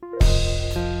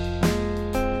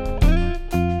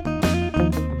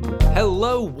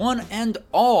Hello, one and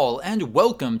all, and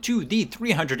welcome to the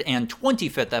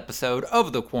 325th episode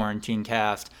of the Quarantine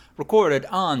Cast, recorded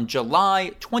on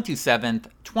July 27th,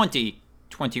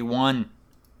 2021.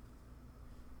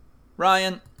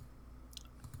 Ryan,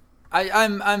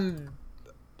 I'm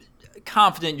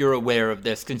confident you're aware of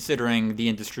this, considering the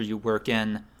industry you work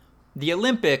in. The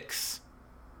Olympics,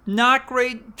 not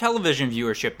great television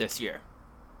viewership this year.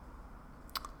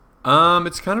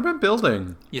 It's kind of been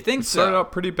building. You think it so? Started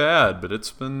out pretty bad, but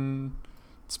it's been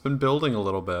building a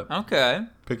little bit. Okay.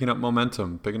 Picking up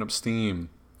momentum, picking up steam.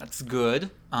 That's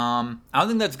good. I don't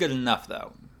think that's good enough,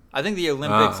 though. I think the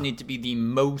Olympics need to be the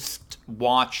most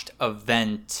watched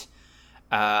event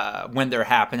when they're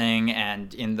happening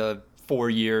and in the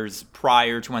 4 years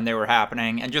prior to when they were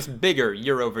happening, and just bigger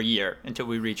year over year until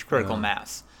we reach critical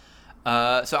mass.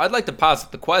 So I'd like to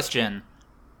posit the question,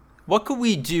 what could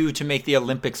we do to make the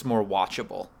Olympics more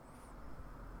watchable?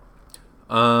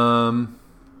 I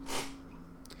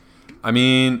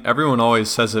mean, everyone always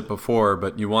says it before,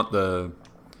 but you want the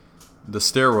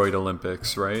steroid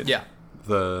Olympics, right? Yeah.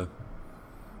 The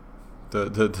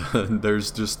there's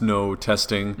just no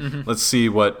testing. Mm-hmm. Let's see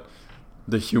what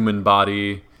the human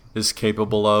body is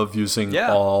capable of using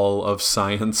all of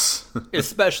science.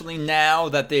 Especially now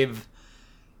that they've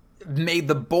made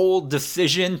the bold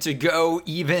decision to go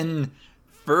even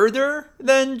further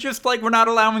than just like, we're not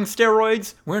allowing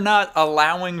steroids. We're not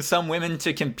allowing some women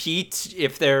to compete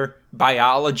if their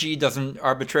biology doesn't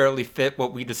arbitrarily fit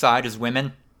what we decide as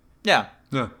women. Yeah.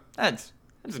 That's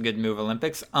a good move,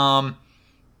 Olympics. I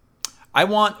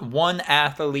want one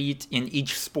athlete in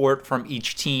each sport from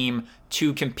each team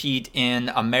to compete in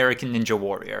American Ninja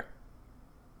Warrior.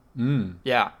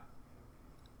 Yeah.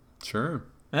 Sure.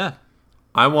 Yeah.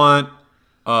 I want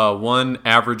one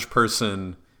average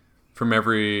person from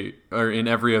in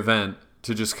every event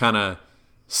to just kind of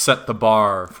set the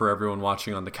bar for everyone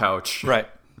watching on the couch. Right.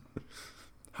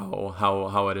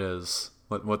 How it is.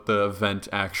 What the event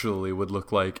actually would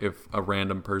look like if a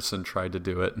random person tried to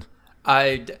do it.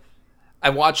 I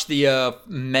watched the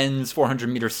men's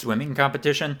 400-meter swimming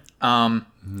competition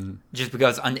just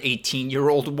because an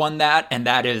 18-year-old won that, and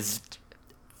that is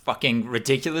fucking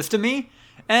ridiculous to me.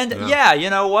 And yeah, you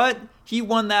know what? He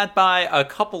won that by a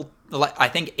couple, I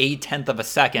think 1/10 of a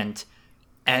second.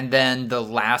 And then the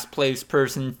last place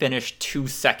person finished 2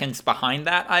 seconds behind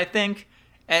that, I think.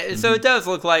 And so it does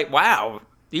look like, wow,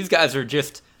 these guys are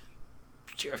just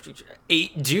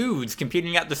 8 dudes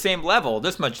competing at the same level.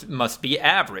 This must be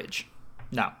average.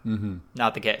 No,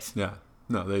 not the case. Yeah,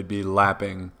 no, they'd be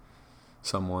lapping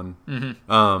someone.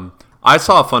 I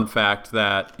saw a fun fact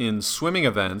that in swimming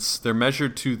events, they're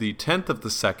measured to the 10th of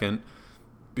the second,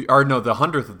 the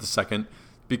 100th of the second,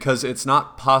 because it's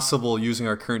not possible using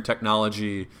our current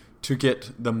technology to get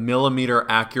the millimeter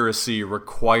accuracy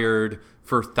required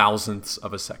for thousandths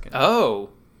of a second.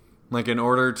 Oh. Like, in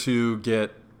order to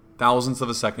get thousandths of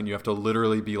a second, you have to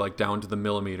literally be like down to the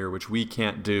millimeter, which we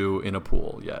can't do in a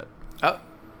pool yet. Oh.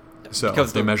 So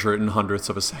they measure it in hundredths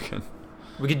of a second.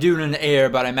 We could do it in the air,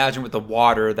 but I imagine with the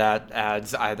water that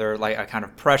adds either like a kind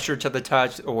of pressure to the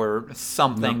touch or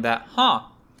something that,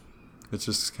 It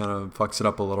just kind of fucks it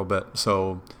up a little bit.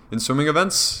 So in swimming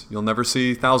events, you'll never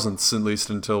see thousandths, at least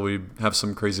until we have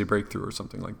some crazy breakthrough or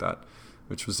something like that,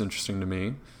 which was interesting to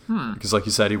me. Because like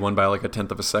you said, he won by like 1/10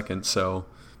 of a second. So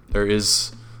there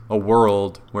is a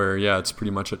world where, it's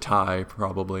pretty much a tie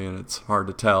probably, and it's hard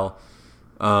to tell.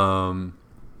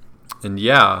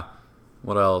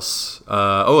 What else?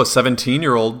 A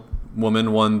 17-year-old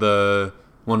woman won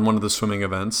one of the swimming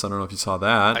events. I don't know if you saw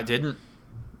that. I didn't.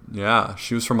 Yeah,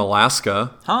 she was from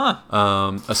Alaska.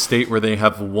 A state where they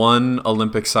have one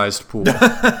Olympic-sized pool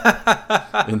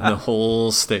in the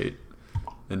whole state.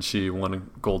 And she won a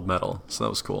gold medal, so that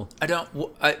was cool.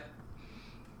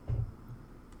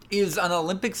 Is an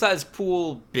Olympic-sized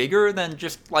pool bigger than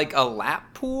just like a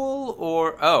lap pool?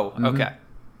 Or okay.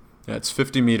 Yeah, it's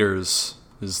 50 meters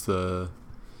is the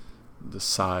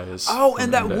size. Oh,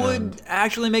 and that would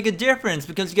actually make a difference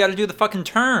because you got to do the fucking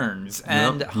turns.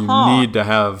 And you need to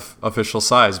have official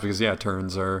size because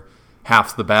turns are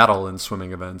half the battle in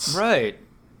swimming events. Right.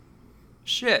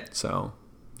 Shit. So,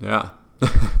 yeah.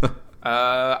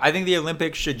 I think the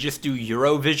Olympics should just do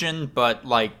Eurovision, but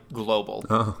like global.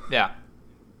 Oh. Yeah.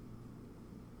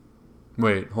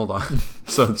 Wait, hold on.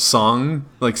 So song,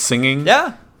 like singing?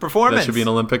 Yeah, performance. That should be an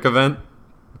Olympic event?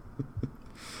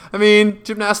 I mean,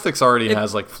 gymnastics already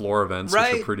has like floor events,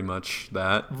 right? Which are pretty much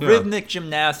that. Rhythmic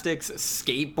gymnastics,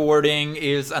 skateboarding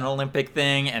is an Olympic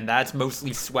thing, and that's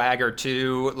mostly swagger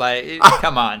too. Like,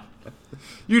 come on.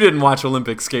 You didn't watch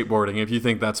Olympic skateboarding if you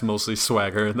think that's mostly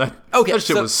swagger. That shit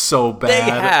so was so bad. They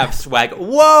have swag.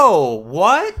 Whoa,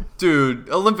 what? Dude,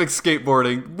 Olympic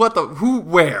skateboarding. What the? Who?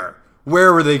 Where?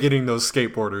 Where were they getting those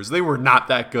skateboarders? They were not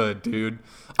that good, dude.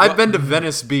 I've been to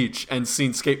Venice Beach and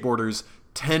seen skateboarders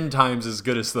 10 times as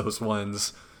good as those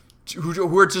ones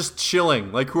who are just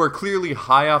chilling, like who are clearly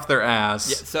high off their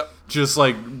ass, just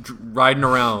like riding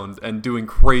around and doing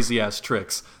crazy ass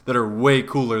tricks that are way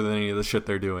cooler than any of the shit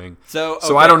they're doing. So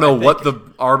I don't know what the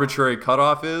arbitrary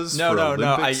cutoff is for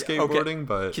Olympic skateboarding,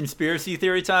 but conspiracy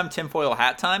theory time, tinfoil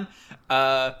hat time.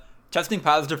 Testing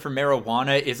positive for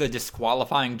marijuana is a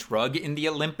disqualifying drug in the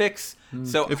Olympics.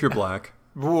 So if you're black.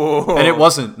 Whoa. And it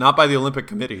wasn't, not by the Olympic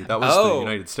Committee. That was the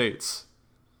United States.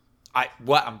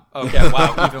 Wow,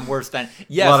 even worse than...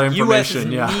 Yes, a lot of U.S. is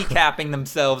information, yeah. kneecapping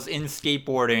themselves in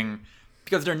skateboarding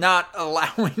because they're not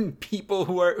allowing people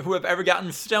who have ever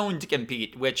gotten stoned to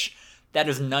compete, which that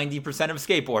is 90% of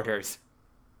skateboarders.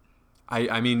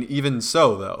 I mean, even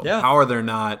so, though, yeah. How are there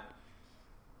not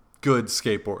good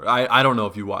skateboarders? I don't know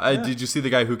if you watched. Did you see the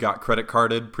guy who got credit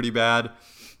carded pretty bad?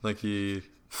 Like, he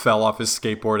fell off his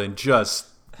skateboard and just,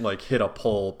 like, hit a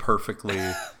pole perfectly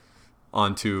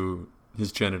onto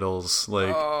his genitals.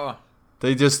 Like,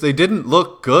 they didn't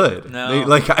look good. No.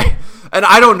 And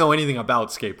I don't know anything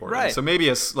about skateboarding. Right. So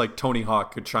maybe like Tony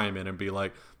Hawk could chime in and be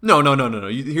like, no.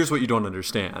 Here's what you don't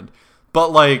understand.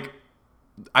 But, like,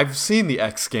 I've seen the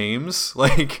X Games.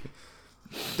 Like,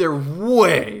 they're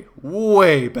way,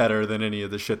 way better than any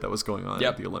of the shit that was going on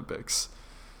at the Olympics.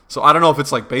 So I don't know if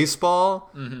it's like baseball,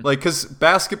 like, because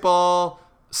basketball,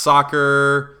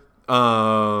 soccer,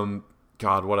 God,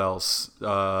 what else?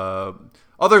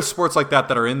 Other sports like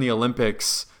that are in the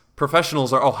Olympics,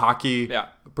 professionals are, hockey,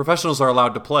 professionals are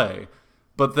allowed to play.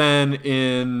 But then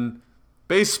in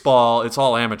baseball, it's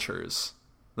all amateurs.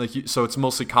 So it's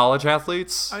mostly college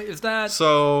athletes. Is that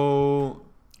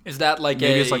like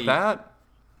maybe it's like that?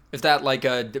 Is that like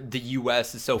the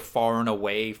U.S. is so far and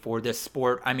away for this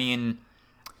sport? I mean,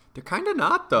 they're kind of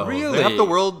not, though. Really? They have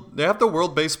the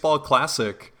World Baseball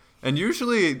Classic, and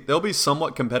usually there'll be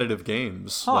somewhat competitive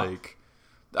games. Like,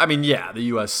 I mean, yeah, the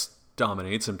U.S.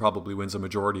 dominates and probably wins a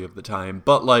majority of the time,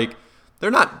 but, like,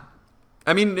 they're not.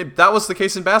 I mean, that was the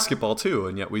case in basketball too,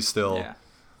 and yet we still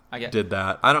did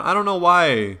that. I don't know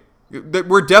why.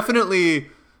 We're definitely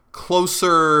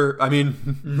closer. I mean,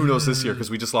 who knows this year because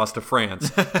we just lost to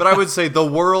France. But I would say the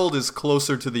world is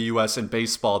closer to the U.S. in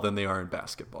baseball than they are in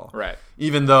basketball. Right.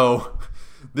 Even though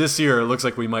this year it looks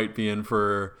like we might be in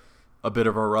for a bit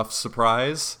of a rough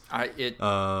surprise.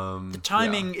 The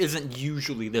timing isn't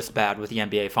usually this bad with the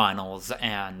NBA Finals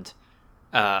and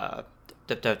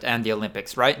the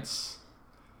Olympics, right?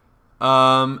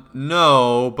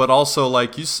 No, but also,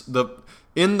 like,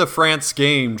 in the France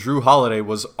game, Drew Holiday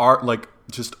was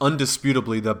just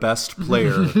undisputably the best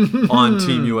player on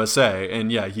Team USA.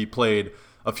 And yeah, he played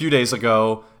a few days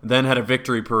ago, then had a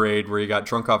victory parade where he got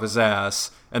drunk off his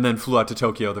ass, and then flew out to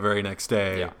Tokyo the very next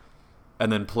day,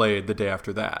 and then played the day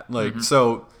after that. Like,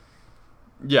 so,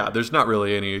 yeah, there's not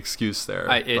really any excuse there.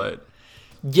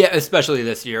 Yeah, especially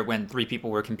this year when 3 people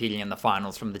were competing in the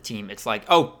finals from the team. It's like,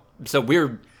 so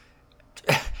we're...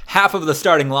 half of the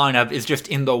starting lineup is just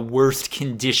in the worst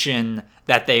condition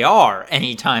that they are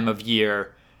any time of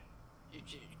year,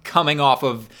 coming off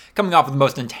of the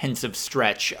most intensive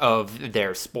stretch of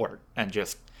their sport, and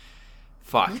just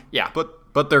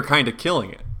But they're kind of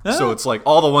killing it. So it's like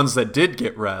all the ones that did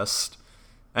get rest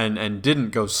and didn't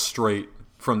go straight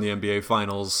from the NBA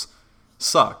Finals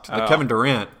sucked. Like Kevin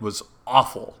Durant was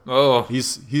awful.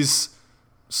 He's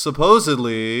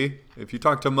supposedly, if you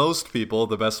talk to most people,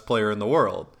 the best player in the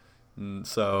world.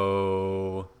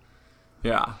 So,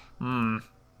 yeah. I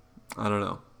don't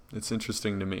know. It's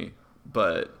interesting to me.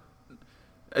 But,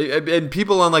 and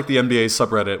people on, like, the NBA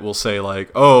subreddit will say,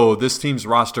 like, this team's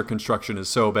roster construction is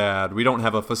so bad. We don't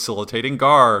have a facilitating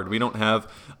guard. We don't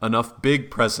have enough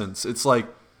big presence. It's like,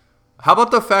 how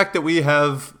about the fact that we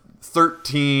have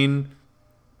 13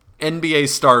 NBA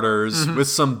starters with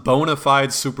some bona fide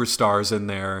superstars in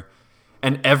there,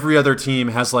 and every other team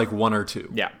has, like, 1 or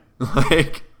 2. Yeah.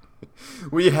 Like,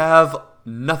 we have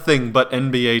nothing but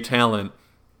NBA talent.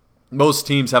 Most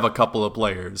teams have a couple of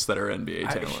players that are NBA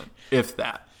talent, if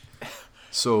that.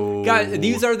 So, guys,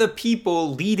 these are the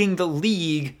people leading the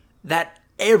league that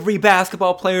every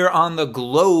basketball player on the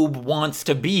globe wants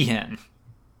to be in.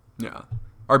 Yeah.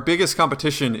 Our biggest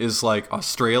competition is, like,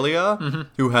 Australia,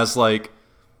 who has, like,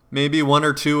 maybe 1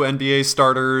 or 2 NBA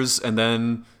starters and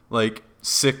then, like,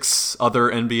 6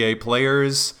 other NBA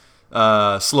players.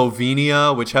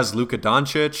 Slovenia, which has Luka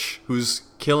Doncic, who's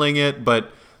killing it,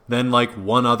 but then, like,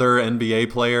 1 other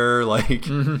NBA player. Like,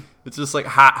 It's just like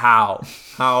how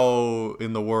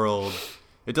in the world?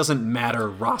 It doesn't matter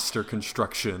roster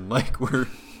construction. Like we're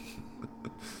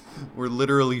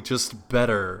literally just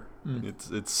better.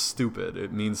 It's stupid.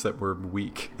 It means that we're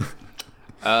weak.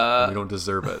 We don't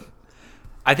deserve it.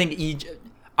 I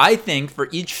think for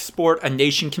each sport a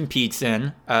nation competes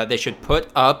in, they should put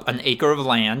up an acre of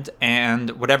land, and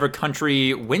whatever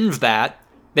country wins that,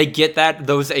 they get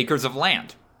those acres of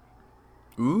land.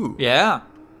 Ooh. Yeah.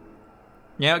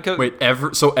 Yeah. Wait,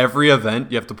 every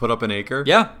event you have to put up an acre?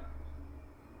 Yeah.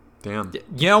 Damn.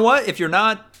 You know what? If you're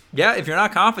not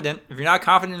confident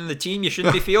in the team, you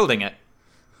shouldn't be fielding it.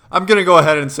 I'm gonna go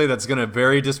ahead and say that's gonna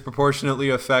very disproportionately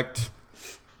affect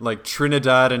like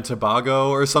Trinidad and Tobago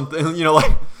or something,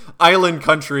 like island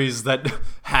countries that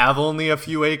have only a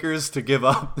few acres to give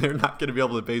up. They're not going to be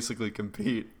able to basically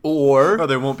compete. Or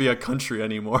they won't be a country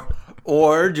anymore.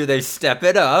 Or do they step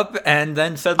it up and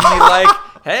then suddenly like,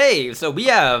 hey, so we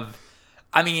have,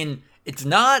 it's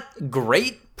not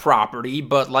great property,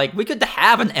 but like we could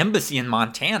have an embassy in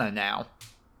Montana now.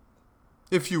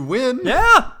 If you win.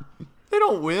 Yeah. They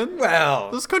don't win.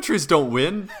 Well. Those countries don't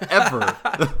win, ever.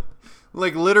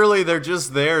 Like, literally, they're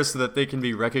just there so that they can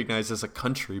be recognized as a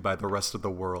country by the rest of the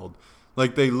world.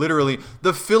 Like,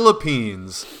 the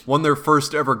Philippines won their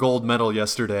first ever gold medal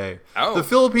yesterday. Oh. The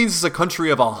Philippines is a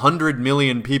country of 100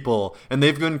 million people, and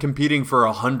they've been competing for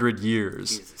 100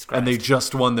 years. Jesus Christ. And they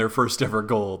just won their first ever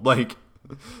gold. Like,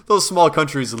 those small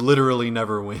countries literally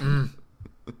never win.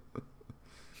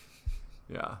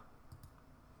 Yeah.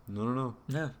 No.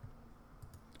 No.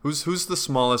 Who's the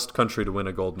smallest country to win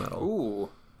a gold medal? Ooh.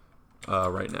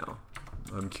 Right now,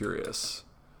 I'm curious.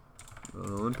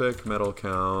 Olympic medal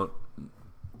count.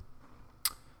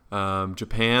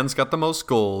 Japan's got the most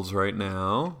golds right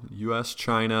now. U.S.,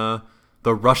 China,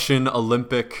 the Russian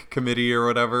Olympic Committee or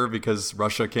whatever, because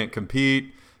Russia can't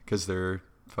compete because they're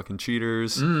fucking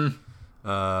cheaters.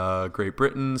 Great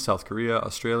Britain, South Korea,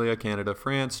 Australia, Canada,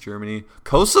 France, Germany,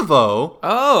 Kosovo.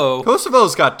 Oh.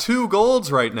 Kosovo's got 2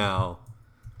 golds right now.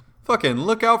 Fucking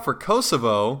look out for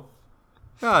Kosovo.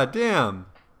 God damn.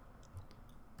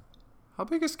 How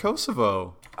big is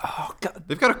Kosovo? Oh, God.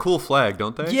 They've got a cool flag,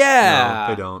 don't they? Yeah.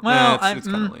 No, they don't. Well, it's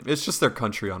kind of lame. It's just their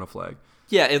country on a flag.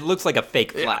 Yeah, it looks like a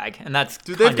fake flag, and that's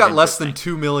Dude, kind they've got of less than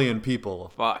interesting. 2 million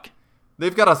people. Fuck.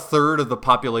 They've got a third of the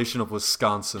population of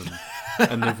Wisconsin,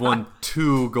 and they've won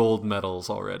 2 gold medals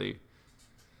already.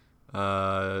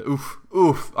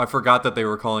 Oof. I forgot that they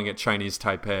were calling it Chinese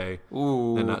Taipei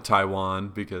Ooh. and not Taiwan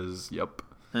because, yep.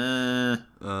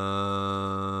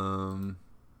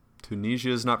 Tunisia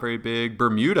is not very big.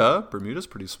 Bermuda's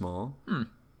pretty small.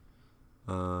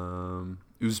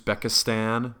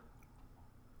 Uzbekistan.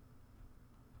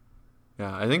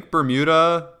 Yeah, I think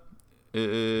Bermuda,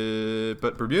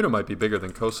 but Bermuda might be bigger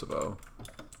than Kosovo.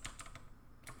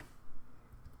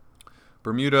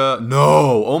 Bermuda,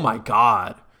 no, oh my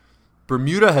God.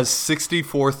 Bermuda has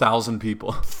 64,000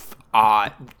 people.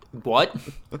 What?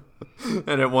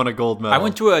 And it won a gold medal.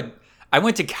 I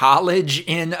went to college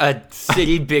in a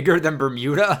city bigger than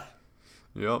Bermuda.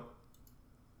 Yep.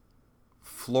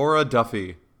 Flora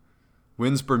Duffy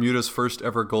wins Bermuda's first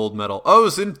ever gold medal. Oh, it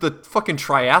was in the fucking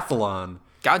triathlon.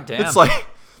 God damn. It's like,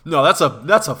 no, that's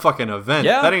a fucking event.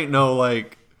 Yeah. That ain't no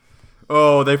like,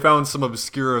 oh, they found some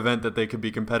obscure event that they could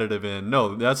be competitive in.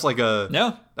 No, that's like a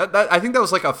No. I think that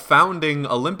was like a founding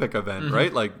Olympic event,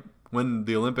 right? Like when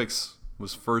the Olympics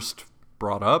was first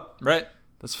brought up. Right.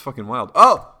 That's fucking wild.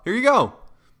 Oh, here you go.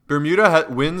 Bermuda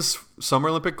wins Summer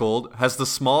Olympic gold, has the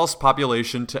smallest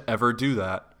population to ever do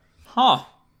that. Huh.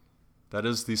 That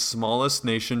is the smallest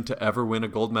nation to ever win a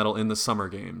gold medal in the Summer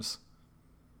Games.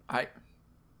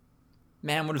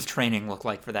 Man, what does training look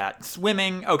like for that?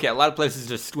 Swimming, okay, a lot of places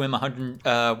just swim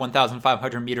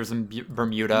 1,500 meters in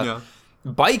Bermuda. Yeah.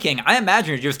 Biking, I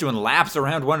imagine you're just doing laps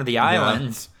around one of the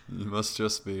islands. You must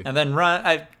just be. And then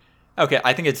run.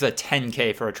 I think it's a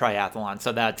 10K for a triathlon,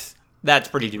 so that's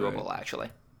pretty doable, Right. actually.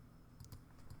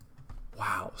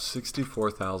 Wow,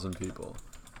 64,000 people.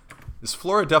 Is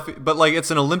Flora Duffy, but like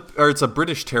it's it's a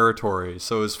British territory,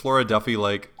 so is Flora Duffy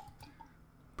like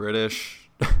British?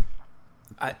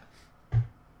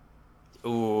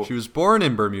 Ooh. She was born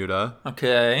in Bermuda.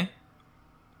 Okay.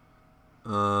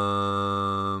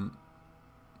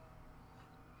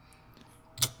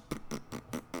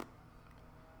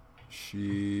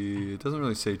 It doesn't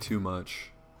really say too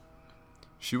much.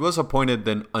 She was appointed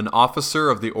then an officer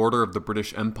of the Order of the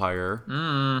British Empire.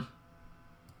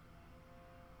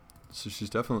 So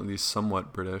she's definitely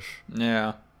somewhat British.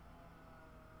 Yeah.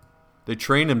 They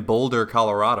train in Boulder,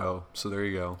 Colorado. So there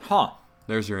you go. Huh.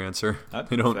 There's your answer. That's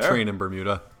They don't fair. train in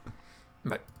Bermuda.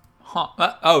 But,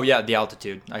 Huh. Oh yeah, the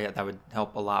altitude. Oh, yeah, that would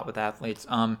help a lot with athletes.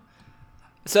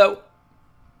 So,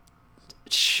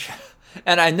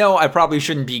 and I know I probably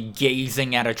shouldn't be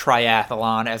gazing at a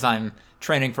triathlon as I'm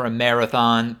training for a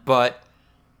marathon, but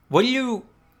what do you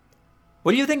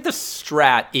think the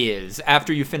strat is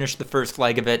after you finish the first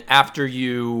leg of it? After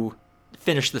you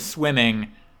finish the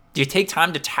swimming, do you take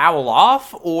time to towel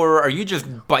off, or are you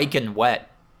just biking wet?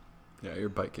 Yeah, you're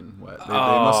biking wet. They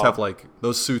must have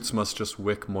those suits must just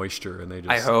wick moisture, and they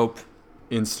just I hope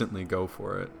instantly go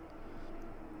for it.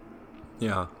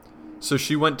 Yeah. So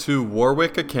she went to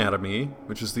Warwick Academy,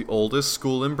 which is the oldest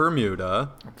school in Bermuda.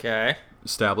 Okay.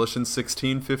 Established in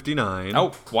 1659.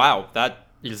 Oh, wow. That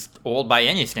is old by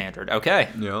any standard. Okay.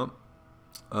 Yeah.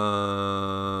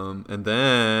 And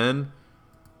then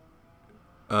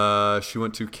she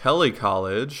went to Kelly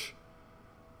College,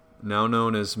 now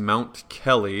known as Mount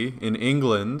Kelly in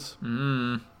England.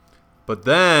 But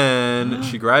then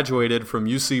she graduated from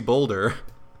UC Boulder,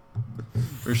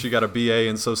 where she got a BA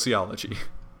in sociology.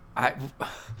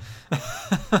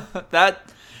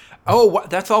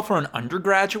 That's all for an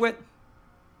undergraduate?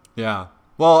 Yeah.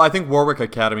 Well, I think Warwick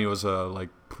Academy was a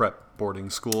prep boarding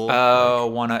school.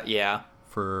 Oh, yeah.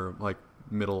 For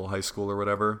middle high school or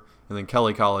whatever. And then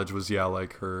Kelly College was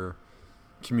her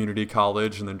community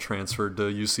college, and then transferred to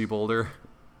UC Boulder.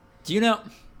 Do you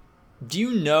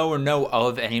know or know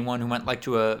of anyone who went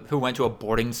to a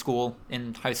boarding school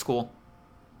in high school?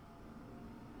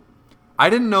 I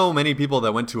didn't know many people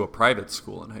that went to a private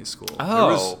school in high school. Oh. There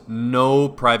was no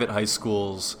private high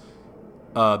schools.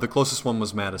 The closest one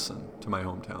was Madison to my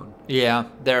hometown. Yeah,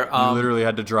 there. You literally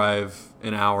had to drive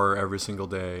an hour every single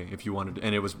day if you wanted,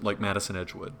 and it was Madison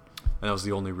Edgewood, and that was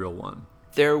the only real one.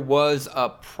 There was a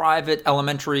private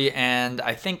elementary and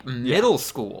I think middle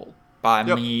school by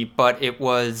me, but it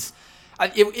was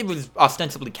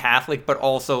ostensibly Catholic, but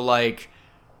also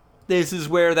this is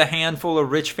where the handful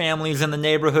of rich families in the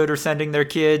neighborhood are sending their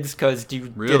kids, because you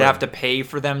did have to pay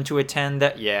for them to attend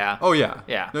that. Yeah. Oh yeah.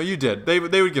 Yeah. No, you did. They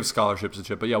would give scholarships and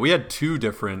shit, but yeah, we had 2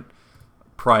 different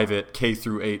private K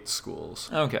through 8 schools.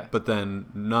 Okay. But then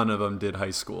none of them did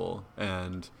high school,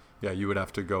 and yeah, you would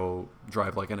have to go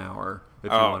drive an hour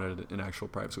if you wanted an actual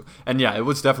private school. And yeah, it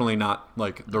was definitely not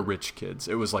the rich kids.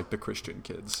 It was the Christian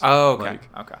kids. Oh, okay.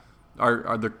 Okay.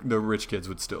 The rich kids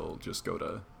would still just go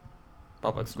to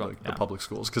public school, the public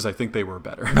schools, because I think they were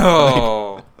better.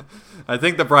 Oh. I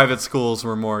think the private schools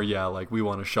were more, we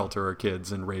want to shelter our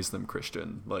kids and raise them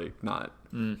Christian, not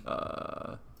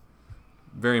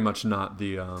very much not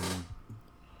the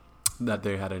that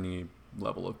they had any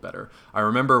level of better. I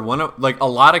remember a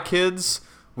lot of kids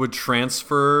would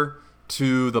transfer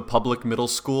to the public middle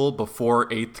school before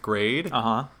 8th grade,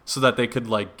 so that they could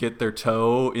get their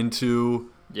toe into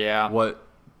what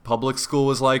public school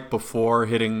was before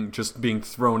just being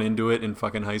thrown into it in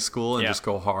fucking high school and just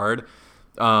go hard.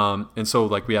 And so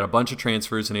we had a bunch of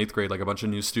transfers in 8th grade, a bunch of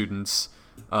new students.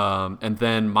 And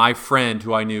then my friend,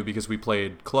 who I knew because we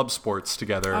played club sports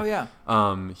together,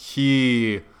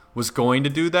 he was going to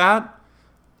do that.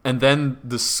 And then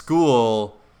the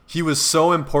school, he was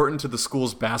so important to the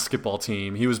school's basketball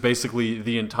team. He was basically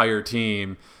the entire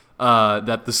team.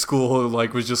 That the school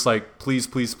was just please,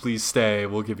 please, please stay.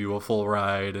 We'll give you a full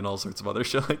ride and all sorts of other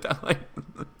shit like that,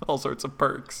 all sorts of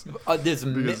perks. Because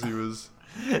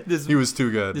he was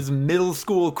too good. This middle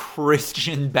school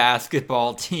Christian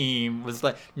basketball team was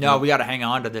no, we got to hang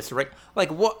on to this, right?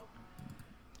 What?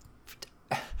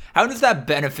 How does that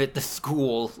benefit the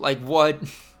school? What?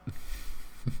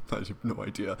 I have no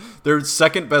idea. Their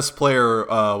second best player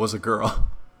was a girl.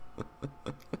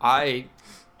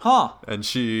 And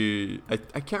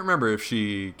I can't remember if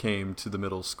she came to the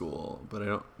middle school,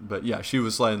 but yeah, she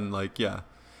was I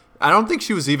don't think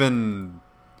she was even,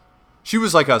 she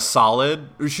was a solid,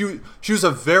 she was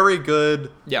a very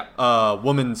good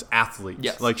woman's athlete.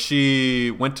 Yes.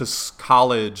 She went to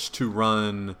college to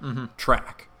run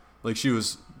track. She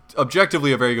was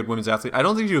objectively a very good women's athlete. I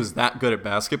don't think she was that good at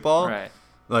basketball. Right.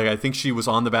 I think she was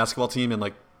on the basketball team and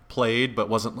played, but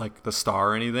wasn't the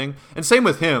star or anything. And same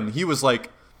with him. He was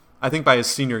I think by his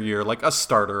senior year, a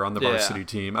starter on the varsity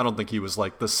team. I don't think he was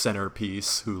the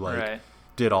centerpiece who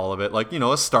did all of it.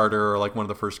 A starter or one of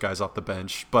the first guys off the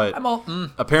bench. But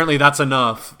apparently that's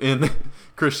enough in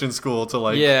Christian school to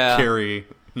carry,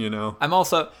 I'm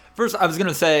also, first I was going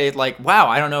to say wow,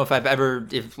 I don't know if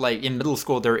in middle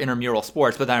school there are intramural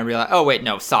sports, but then I realized, oh wait,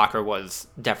 no, soccer was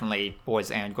definitely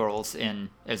boys and girls in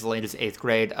as late as 8th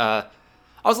grade. I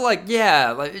was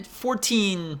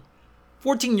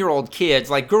 14-year-old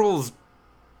kids, girls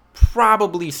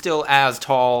probably still as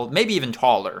tall, maybe even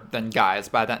taller than guys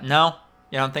by then. No?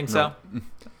 You don't think so?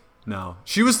 No.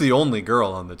 She was the only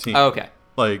girl on the team. Oh, okay.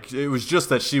 Like, it was just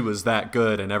that she was that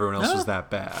good and everyone else was that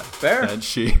bad. Fair. That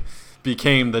she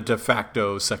became the de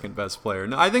facto second best player.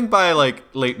 Now, I think by, like,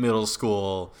 late middle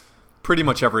school, pretty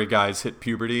much every guy's hit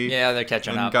puberty. Yeah, they're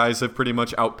catching and up. guys have pretty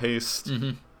much outpaced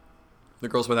the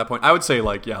girls by that point. I would say,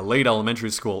 like, late elementary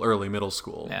school, early middle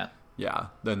school. Yeah. Yeah,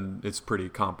 then it's pretty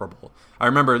comparable. I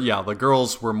remember, the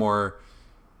girls were more,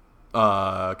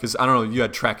 because, I don't know, you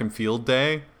had track and field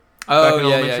day. Back in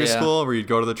elementary school, where you'd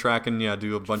go to the track and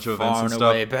do a bunch of events and stuff.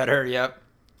 Far and away better, yep.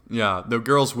 Yeah, the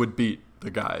girls would beat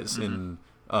the guys in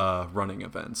running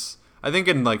events. I think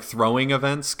in like throwing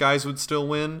events, guys would still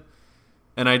win.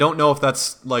 And I don't know if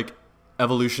that's like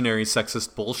evolutionary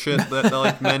sexist bullshit that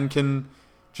like men can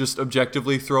just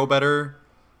objectively throw better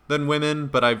than women,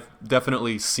 but I've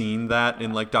definitely seen that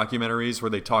in like documentaries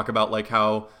where they talk about like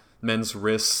how men's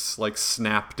wrists like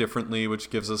snap differently, which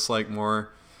gives us like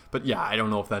more. But yeah, I don't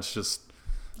know if that's just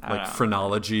like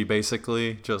phrenology,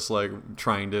 basically, just like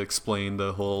trying to explain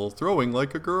the whole throwing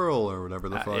like a girl or whatever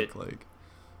the fuck.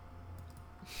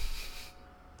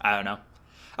 I don't know.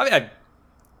 I mean,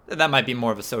 that might be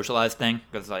more of a socialized thing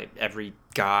because like every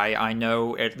guy I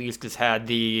know at least has had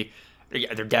their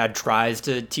dad tries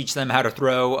to teach them how to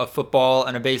throw a football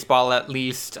and a baseball at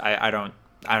least. I don't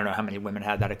know how many women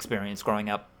had that experience growing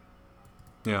up.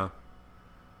 Yeah.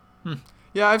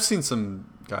 Yeah, I've seen some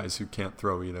guys who can't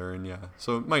throw either, and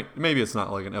so maybe it's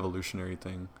not like an evolutionary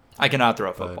thing. I cannot throw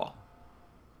a football.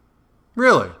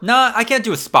 Really? No, I can't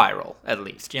do a spiral, at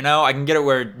least. I can get it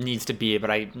where it needs to be,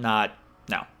 but no.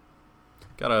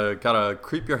 Gotta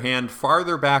creep your hand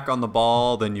farther back on the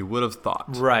ball than you would have thought.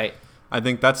 Right. I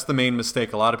think that's the main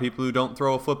mistake a lot of people who don't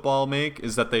throw a football make,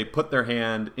 is that they put their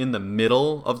hand in the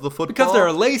middle of the football. Because there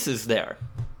are laces there.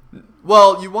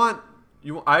 Well,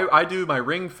 I do my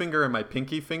ring finger and my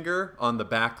pinky finger on the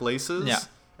back laces. Yeah.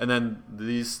 And then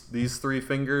these three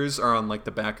fingers are on like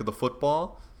the back of the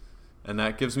football. And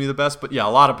that gives me the best. But yeah, a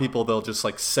lot of people, they'll just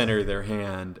like center their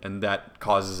hand and that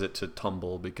causes it to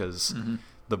tumble because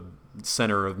the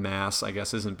center of mass, I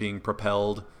guess, isn't being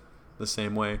propelled the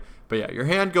same way. But yeah, your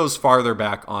hand goes farther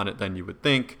back on it than you would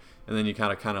think. And then you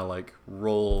kind of like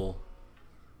roll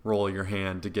your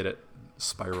hand to get it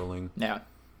spiraling. Yeah.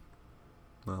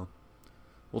 Well,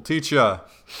 we'll teach you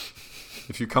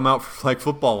if you come out for flag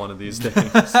football one of these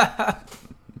days.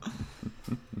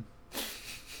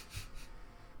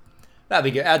 That'd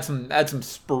be good. Add some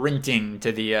sprinting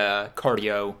to the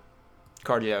cardio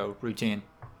routine.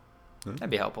 That'd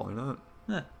be helpful. Why not?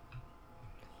 Yeah.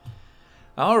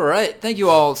 All right. Thank you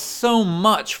all so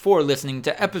much for listening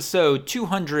to episode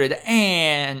 200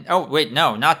 and... Oh, wait,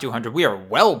 no, not 200. We are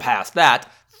well past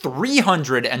that.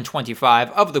 325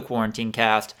 of the Quarantine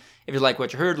Cast. If you like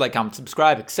what you heard, like, comment,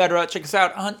 subscribe, etc. Check us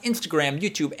out on Instagram,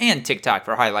 YouTube, and TikTok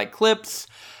for highlight clips.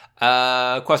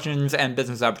 Questions and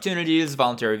business opportunities,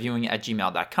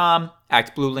 volunteerreviewing@gmail.com.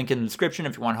 ActBlue, link in the description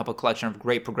if you want to help a collection of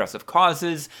great progressive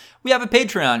causes. We have a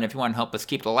Patreon if you want to help us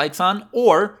keep the lights on.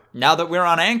 Or, now that we're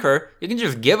on Anchor, you can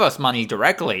just give us money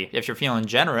directly if you're feeling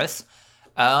generous.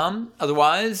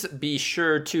 Otherwise, be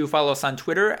sure to follow us on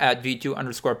Twitter at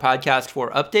V2_podcast for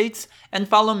updates, and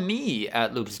follow me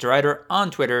at Lucas DeRuyter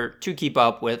on Twitter to keep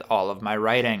up with all of my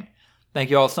writing. Thank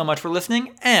you all so much for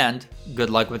listening, and good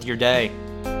luck with your day.